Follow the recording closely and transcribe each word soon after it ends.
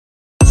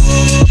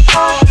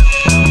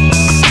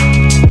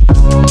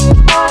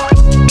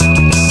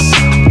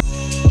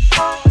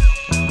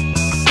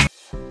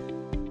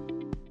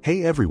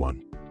Hey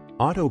everyone,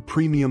 Auto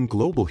Premium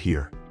Global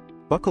here.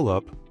 Buckle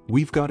up,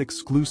 we've got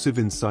exclusive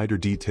insider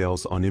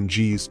details on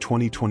MG's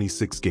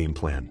 2026 game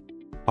plan.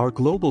 Our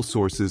global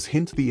sources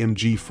hint the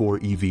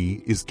MG4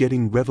 EV is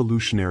getting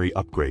revolutionary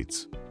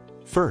upgrades.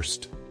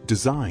 First,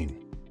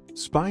 design.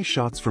 Spy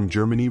shots from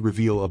Germany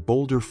reveal a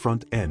bolder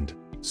front end,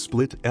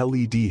 split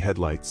LED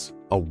headlights,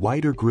 a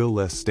wider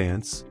grille-less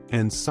stance,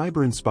 and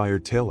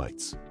cyber-inspired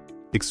taillights.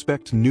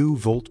 Expect new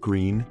Volt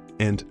Green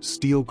and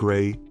Steel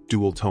Gray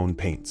dual-tone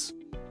paints.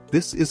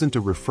 This isn't a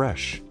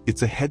refresh,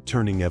 it's a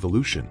head-turning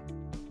evolution.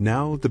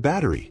 Now the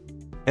battery.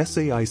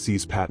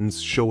 SAIC's patents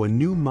show a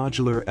new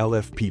modular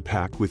LFP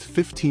pack with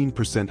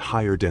 15%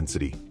 higher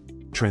density.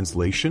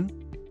 Translation?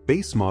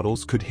 Base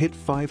models could hit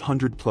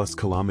 500+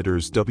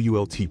 kilometers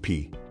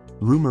WLTP.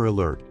 Rumor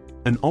alert,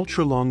 an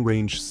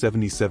ultra-long-range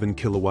 77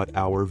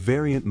 kWh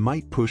variant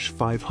might push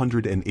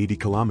 580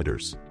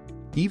 kilometers.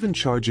 Even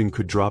charging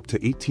could drop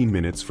to 18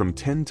 minutes from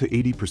 10 to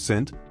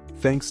 80%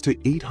 thanks to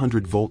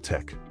 800-volt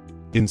tech.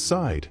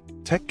 Inside,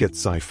 tech gets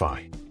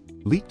sci-fi.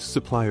 Leaked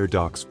supplier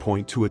docs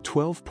point to a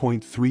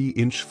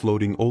 12.3-inch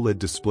floating OLED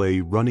display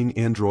running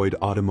Android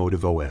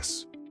Automotive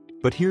OS.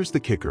 But here's the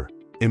kicker,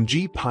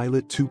 MG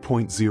Pilot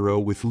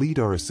 2.0 with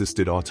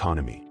LiDAR-assisted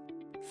autonomy.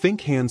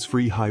 Think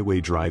hands-free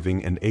highway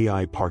driving and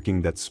AI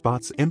parking that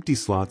spots empty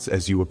slots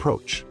as you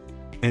approach.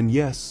 And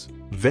yes,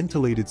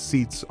 ventilated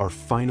seats are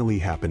finally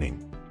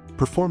happening.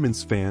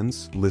 Performance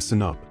fans,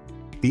 listen up.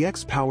 The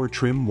XPower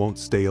trim won't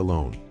stay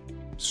alone.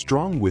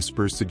 Strong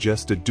whispers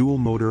suggest a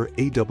dual-motor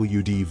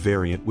AWD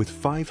variant with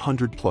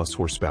 500+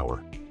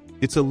 horsepower.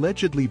 It's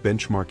allegedly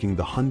benchmarking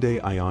the Hyundai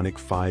Ioniq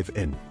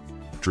 5N.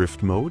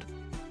 Drift mode?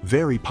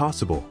 Very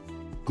possible.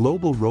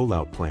 Global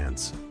rollout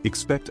plans.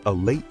 Expect a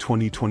late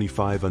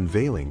 2025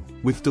 unveiling,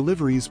 with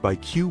deliveries by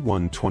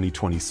Q1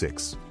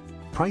 2026.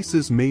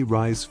 Prices may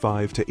rise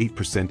 5 to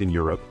 8% in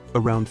Europe,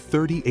 around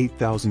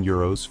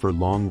 €38,000 for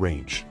long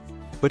range.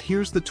 But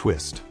here's the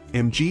twist.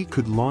 MG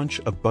could launch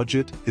a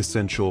budget,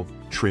 essential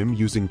trim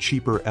using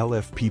cheaper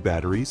LFP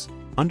batteries,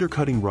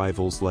 undercutting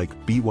rivals like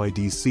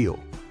BYD's Seal.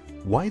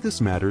 Why this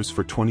matters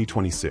for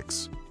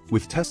 2026?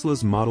 With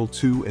Tesla's Model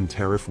 2 and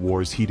tariff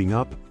wars heating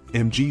up,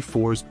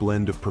 MG4's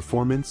blend of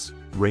performance,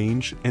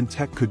 range, and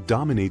tech could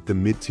dominate the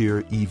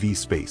mid-tier EV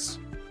space.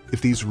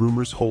 If these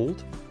rumors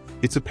hold,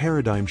 it's a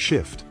paradigm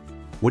shift.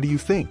 What do you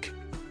think?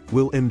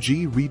 Will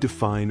MG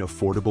redefine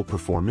affordable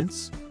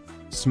performance?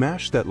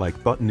 Smash that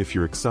like button if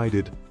you're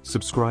excited,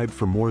 subscribe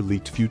for more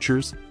leaked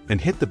futures, and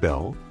hit the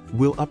bell.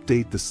 We'll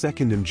update the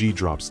second MG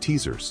drops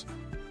teasers.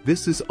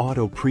 This is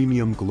Auto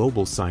Premium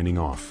Global signing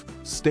off.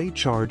 Stay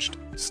charged,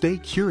 stay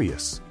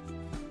curious.